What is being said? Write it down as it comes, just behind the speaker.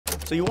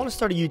So you want to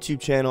start a YouTube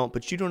channel,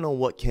 but you don't know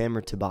what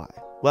camera to buy.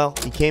 Well,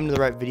 you came to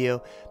the right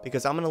video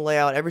because I'm going to lay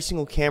out every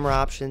single camera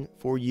option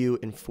for you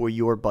and for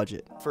your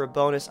budget. For a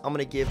bonus, I'm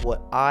going to give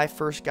what I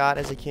first got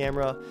as a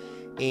camera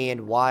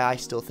and why I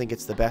still think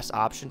it's the best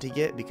option to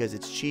get because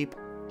it's cheap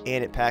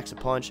and it packs a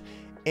punch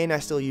and I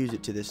still use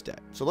it to this day.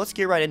 So let's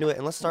get right into it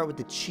and let's start with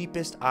the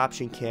cheapest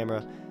option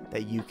camera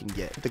that you can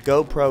get. The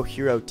GoPro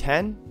Hero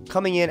 10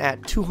 coming in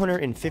at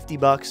 250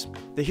 bucks.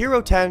 The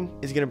Hero 10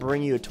 is going to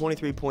bring you a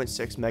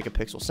 23.6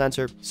 megapixel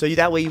sensor, so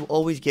that way you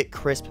always get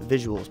crisp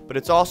visuals, but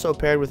it's also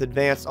paired with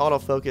advanced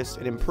autofocus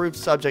and improved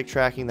subject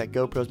tracking that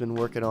GoPro's been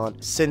working on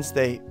since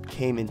they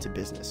came into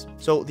business.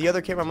 So the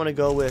other camera I'm going to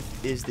go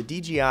with is the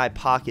DJI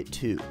Pocket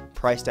 2,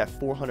 priced at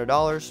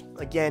 $400.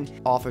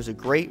 Again, offers a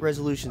great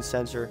resolution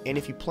sensor, and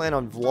if you plan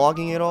on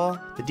vlogging at all,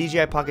 the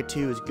DJI Pocket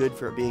 2 is good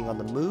for being on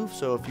the move.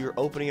 So if you're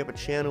opening up a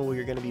channel where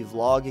you're going to be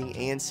vlogging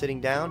and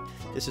sitting down,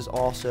 this is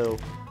also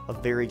a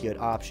very good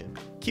option.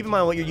 Keep in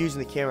mind what you're using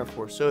the camera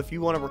for. So if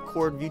you want to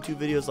record YouTube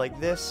videos like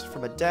this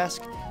from a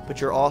desk, but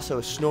you're also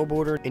a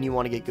snowboarder and you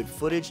want to get good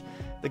footage,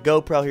 the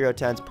GoPro Hero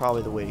 10 is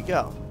probably the way to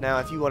go. Now,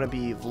 if you want to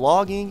be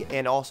vlogging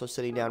and also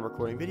sitting down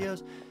recording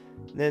videos,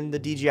 then the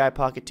DJI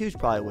Pocket 2 is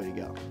probably the way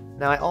to go.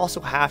 Now, I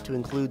also have to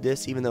include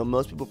this, even though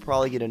most people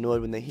probably get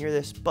annoyed when they hear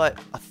this, but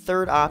a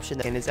third option,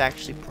 and it's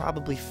actually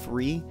probably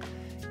free,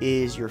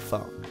 is your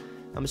phone.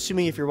 I'm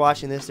assuming if you're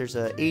watching this, there's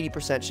a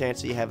 80%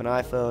 chance that you have an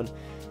iPhone,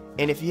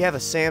 and if you have a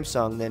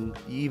Samsung, then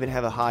you even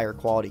have a higher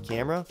quality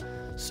camera.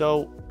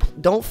 So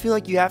don't feel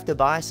like you have to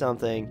buy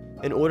something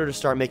in order to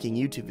start making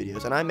YouTube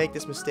videos. And I make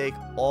this mistake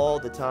all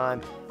the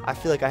time. I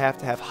feel like I have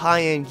to have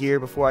high-end gear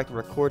before I can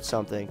record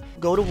something.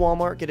 Go to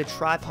Walmart, get a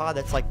tripod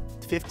that's like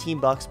 15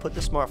 bucks, put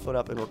the smartphone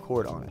up and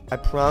record on it. I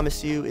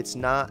promise you it's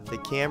not the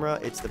camera,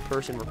 it's the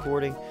person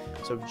recording.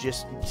 So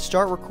just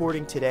start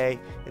recording today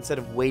instead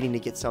of waiting to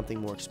get something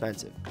more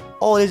expensive.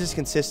 All it is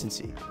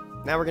consistency.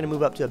 Now we're going to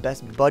move up to a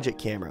best budget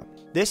camera.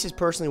 This is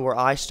personally where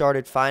I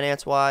started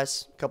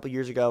finance-wise a couple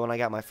years ago when I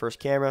got my first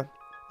camera.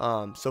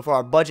 So for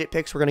our budget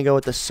picks, we're going to go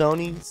with the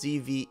Sony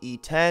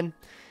ZV-E10,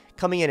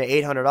 coming in at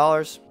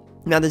 $800.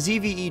 Now the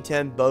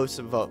ZV-E10 boasts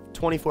of a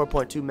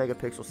 24.2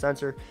 megapixel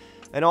sensor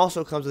and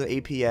also comes with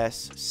an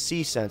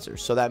APS-C sensor,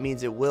 so that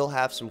means it will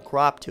have some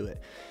crop to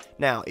it.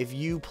 Now, if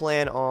you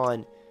plan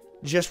on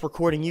just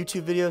recording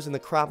YouTube videos, then the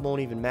crop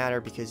won't even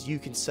matter because you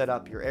can set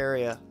up your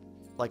area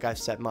like I've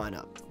set mine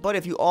up. But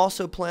if you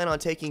also plan on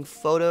taking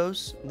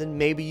photos, then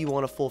maybe you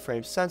want a full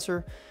frame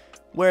sensor,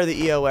 where the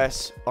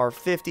EOS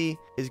R50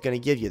 is going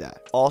to give you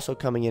that, also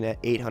coming in at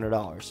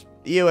 $800.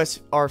 The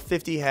EOS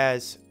R50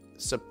 has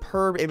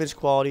superb image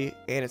quality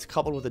and it's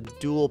coupled with a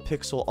dual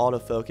pixel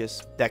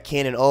autofocus that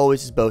Canon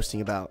always is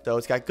boasting about. So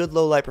it's got good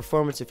low light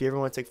performance if you ever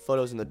want to take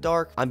photos in the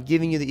dark. I'm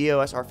giving you the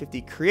EOS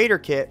R50 Creator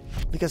Kit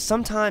because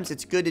sometimes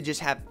it's good to just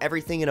have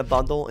everything in a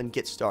bundle and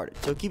get started.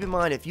 So keep in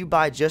mind, if you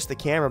buy just the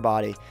camera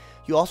body,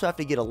 you also have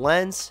to get a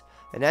lens,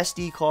 an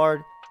SD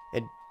card,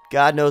 and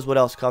God knows what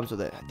else comes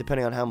with it,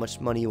 depending on how much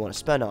money you want to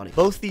spend on it.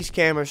 Both these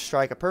cameras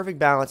strike a perfect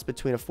balance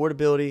between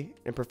affordability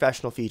and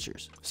professional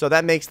features. So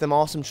that makes them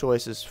awesome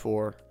choices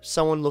for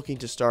someone looking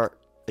to start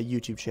a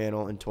YouTube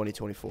channel in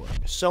 2024.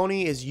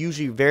 Sony is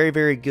usually very,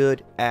 very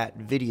good at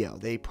video.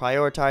 They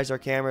prioritize their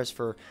cameras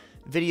for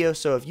video.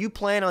 So if you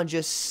plan on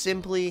just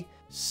simply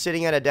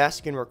sitting at a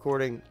desk and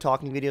recording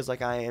talking videos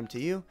like I am to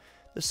you,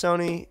 the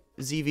Sony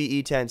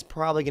ZV-E10 is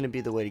probably going to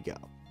be the way to go.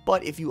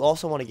 But if you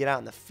also want to get out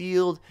in the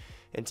field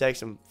and take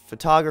some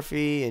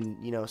photography and,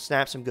 you know,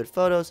 snap some good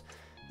photos,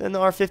 then the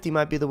R50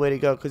 might be the way to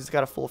go because it's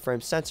got a full frame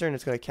sensor and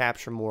it's going to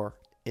capture more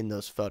in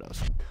those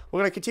photos. We're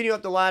going to continue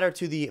up the ladder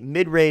to the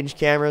mid-range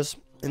cameras,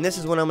 and this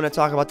is when I'm going to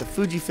talk about the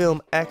Fujifilm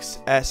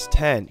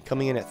X-S10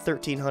 coming in at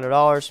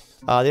 $1,300.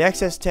 The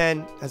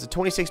X-S10 has a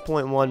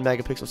 26.1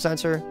 megapixel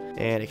sensor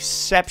and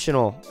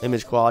exceptional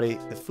image quality.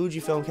 The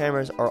Fujifilm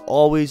cameras are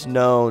always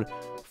known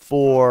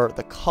for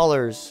the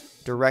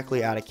colors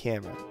directly out of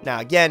camera.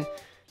 Now again,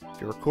 if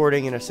you're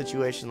recording in a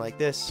situation like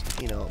this,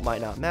 you know, it might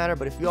not matter,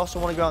 but if you also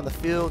want to go out in the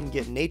field and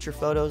get nature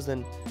photos,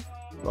 then,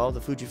 well, the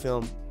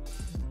Fujifilm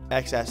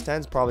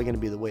X-S10 is probably going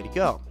to be the way to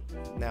go.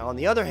 Now, on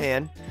the other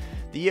hand,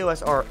 the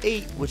EOS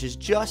R8, which is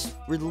just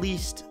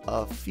released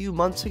a few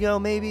months ago,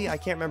 maybe, I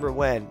can't remember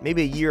when,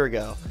 maybe a year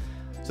ago.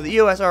 So the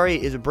EOS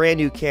R8 is a brand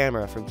new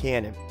camera from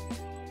Canon,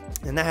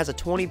 and that has a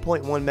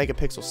 20.1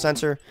 megapixel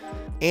sensor,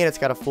 and it's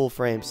got a full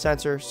frame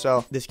sensor,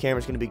 so this camera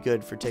is going to be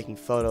good for taking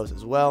photos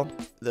as well.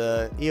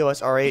 The EOS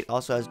R8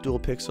 also has dual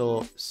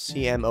pixel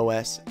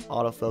CMOS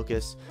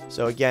autofocus,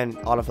 so again,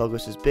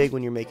 autofocus is big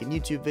when you're making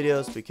YouTube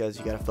videos because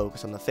you got to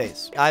focus on the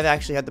face. I've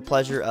actually had the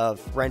pleasure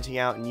of renting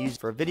out and using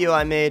for a video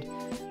I made.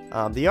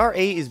 The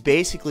R8 is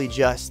basically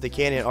just the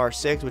Canon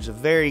R6, which is a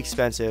very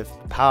expensive,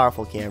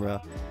 powerful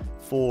camera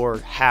for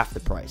half the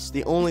price.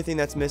 The only thing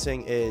that's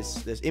missing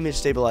is this image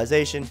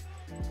stabilization.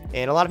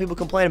 And a lot of people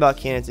complain about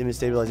Canon's image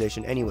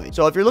stabilization anyway.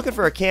 So if you're looking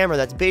for a camera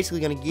that's basically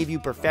going to give you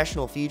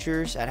professional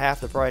features at half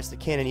the price, the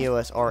Canon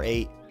EOS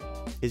R8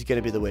 is going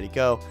to be the way to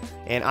go.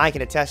 And I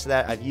can attest to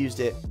that. I've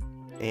used it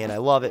and I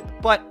love it.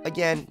 But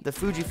again, the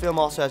Fujifilm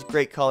also has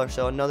great color,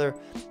 so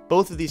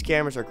both of these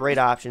cameras are great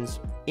options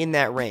in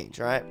that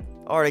range. All right.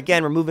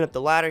 Again, we're moving up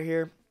the ladder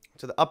here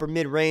to the upper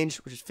mid range,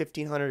 which is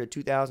 $1,500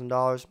 to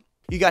 $2,000.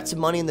 You got some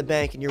money in the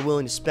bank and you're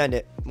willing to spend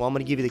it. Well, I'm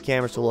going to give you the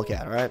cameras to look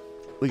at. All right.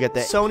 We got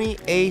the Sony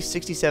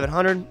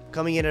A6700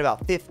 coming in at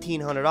about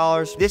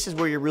 $1,500. This is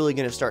where you're really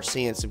going to start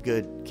seeing some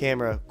good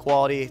camera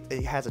quality.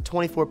 It has a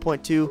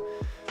 24.2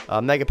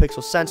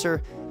 megapixel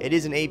sensor. It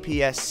is an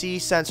APS-C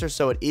sensor,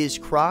 so it is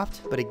cropped.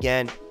 But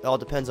again, it all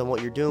depends on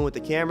what you're doing with the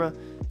camera.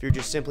 If you're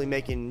just simply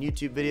making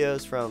YouTube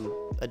videos from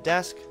a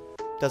desk,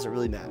 doesn't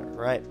really matter,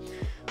 right?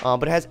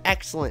 But it has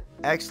excellent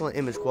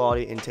image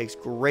quality and takes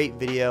great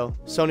video.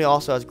 Sony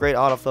also has great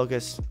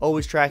autofocus.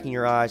 Always tracking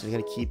your eyes is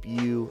going to keep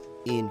you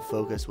in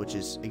focus, which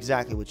is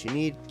exactly what you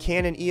need.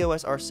 Canon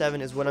EOS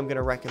R7 is what I'm going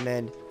to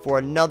recommend for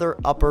another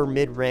upper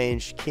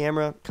mid-range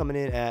camera, coming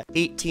in at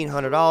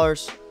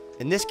 $1,800.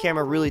 And this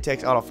camera really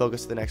takes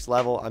autofocus to the next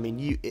level. I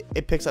mean,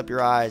 it picks up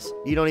your eyes.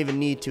 You don't even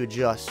need to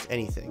adjust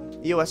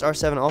anything. EOS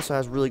R7 also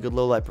has really good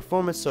low light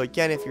performance. So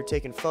again, if you're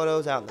taking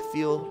photos out in the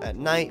field at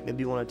night,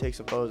 maybe you want to take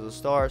some photos of the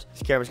stars,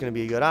 this camera's going to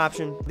be a good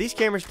option. These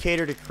cameras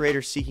cater to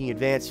creators seeking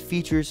advanced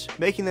features,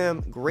 making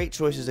them great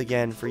choices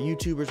again for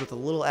YouTubers with a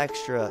little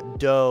extra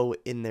dough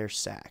in their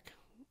sack,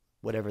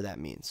 whatever that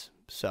means.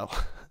 So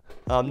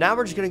now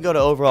we're just going to go to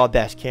overall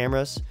best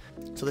cameras.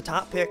 So the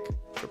top pick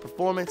for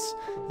performance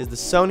is the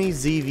Sony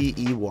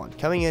ZV-E1,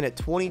 coming in at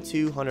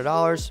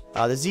 $2,200. The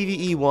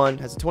ZV-E1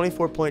 has a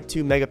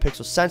 24.2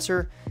 megapixel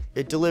sensor.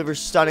 It delivers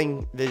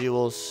stunning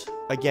visuals,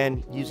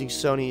 again, using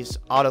Sony's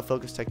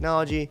autofocus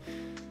technology,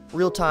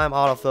 real-time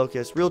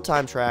autofocus,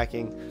 real-time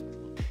tracking.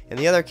 And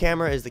the other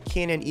camera is the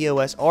Canon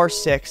EOS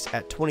R6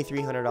 at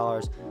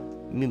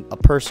 $2,300, a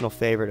personal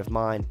favorite of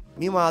mine.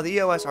 Meanwhile, the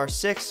EOS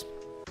R6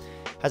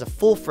 has a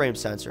full frame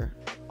sensor,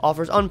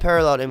 offers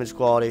unparalleled image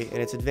quality, and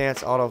its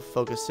advanced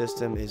autofocus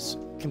system is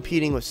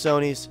competing with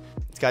Sony's.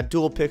 It's got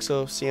dual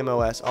pixel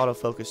CMOS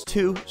autofocus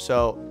 2,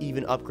 so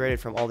even upgraded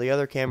from all the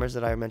other cameras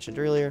that I mentioned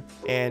earlier,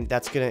 and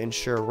that's going to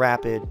ensure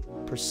rapid,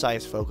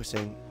 precise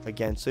focusing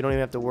again, so you don't even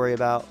have to worry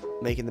about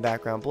making the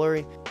background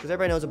blurry, because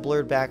everybody knows a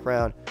blurred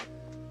background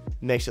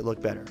makes it look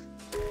better,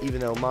 even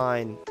though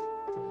mine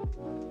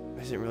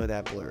isn't really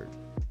that blurred.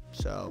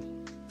 So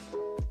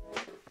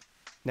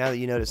now that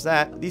you notice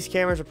that, these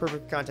cameras are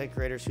perfect for content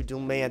creators who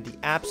demand the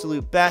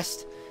absolute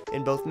best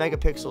in both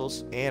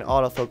megapixels and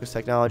autofocus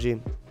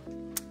technology,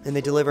 and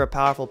they deliver a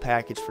powerful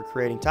package for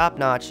creating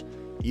top-notch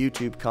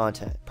YouTube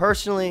content.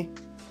 Personally,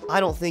 I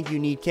don't think you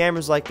need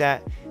cameras like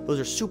that. Those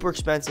are super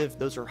expensive.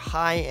 Those are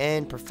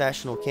high-end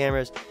professional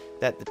cameras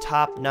that the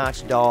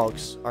top-notch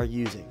dogs are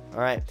using. All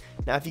right.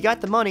 Now, if you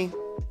got the money,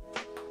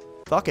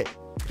 fuck it.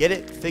 Get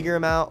it, figure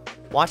them out,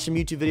 watch some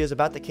YouTube videos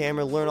about the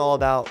camera, learn all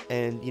about,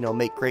 and,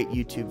 make great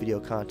YouTube video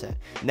content.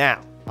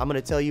 Now, I'm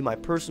going to tell you my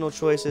personal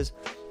choices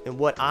and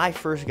what I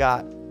first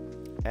got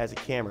as a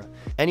camera.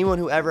 Anyone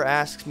who ever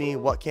asks me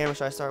what camera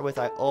should I start with,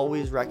 I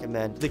always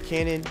recommend the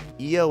Canon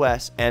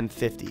EOS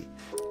M50.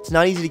 It's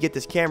not easy to get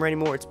this camera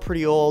anymore. It's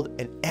pretty old,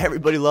 and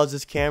everybody loves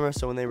this camera,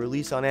 so when they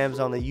release on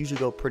Amazon, they usually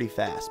go pretty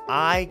fast.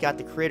 I got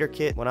the creator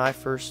kit when I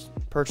first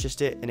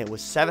purchased it, and it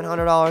was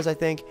 $700, I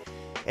think.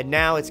 And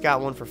now it's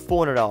got one for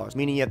 $400,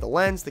 meaning you have the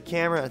lens, the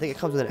camera, I think it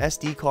comes with an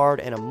SD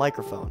card and a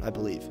microphone, I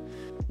believe.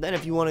 Then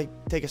if you want to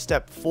take a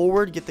step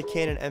forward, get the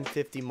Canon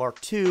M50 Mark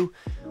II,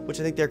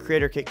 which I think their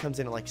creator kit comes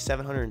in at like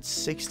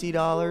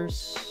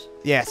 $760.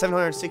 Yeah,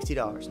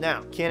 $760.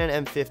 Now,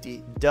 Canon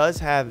M50 does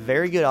have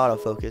very good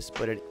autofocus,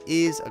 but it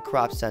is a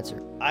crop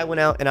sensor. I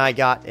went out and I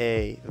got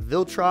a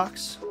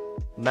Viltrox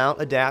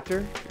mount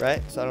adapter,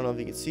 right? So I don't know if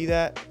you can see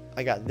that.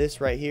 I got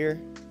this right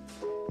here.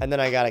 And then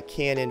I got a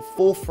Canon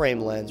full frame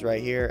lens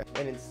right here.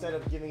 And instead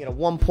of giving it a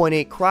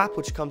 1.8 crop,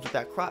 which comes with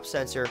that crop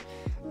sensor,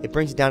 it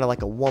brings it down to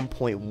like a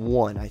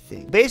 1.1, I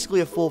think. Basically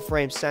a full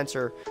frame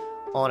sensor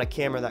on a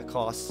camera that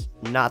costs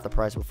not the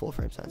price of a full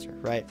frame sensor,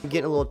 right? I'm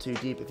getting a little too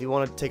deep. If you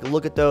want to take a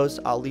look at those,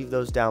 I'll leave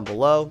those down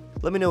below.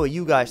 Let me know what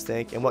you guys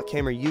think and what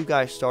camera you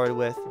guys started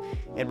with.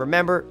 And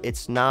remember,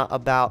 it's not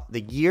about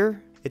the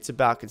gear, it's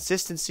about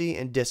consistency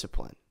and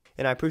discipline.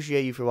 And I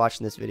appreciate you for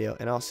watching this video,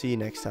 and I'll see you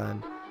next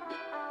time.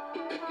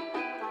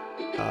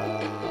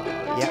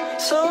 Yeah.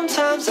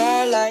 Sometimes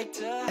I like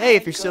to hey,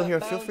 if you're still here,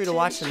 feel free to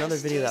watch another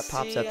video that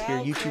pops up here.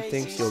 YouTube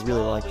thinks you'll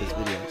really like this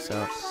video,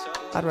 so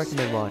I'd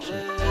recommend watching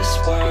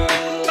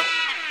it.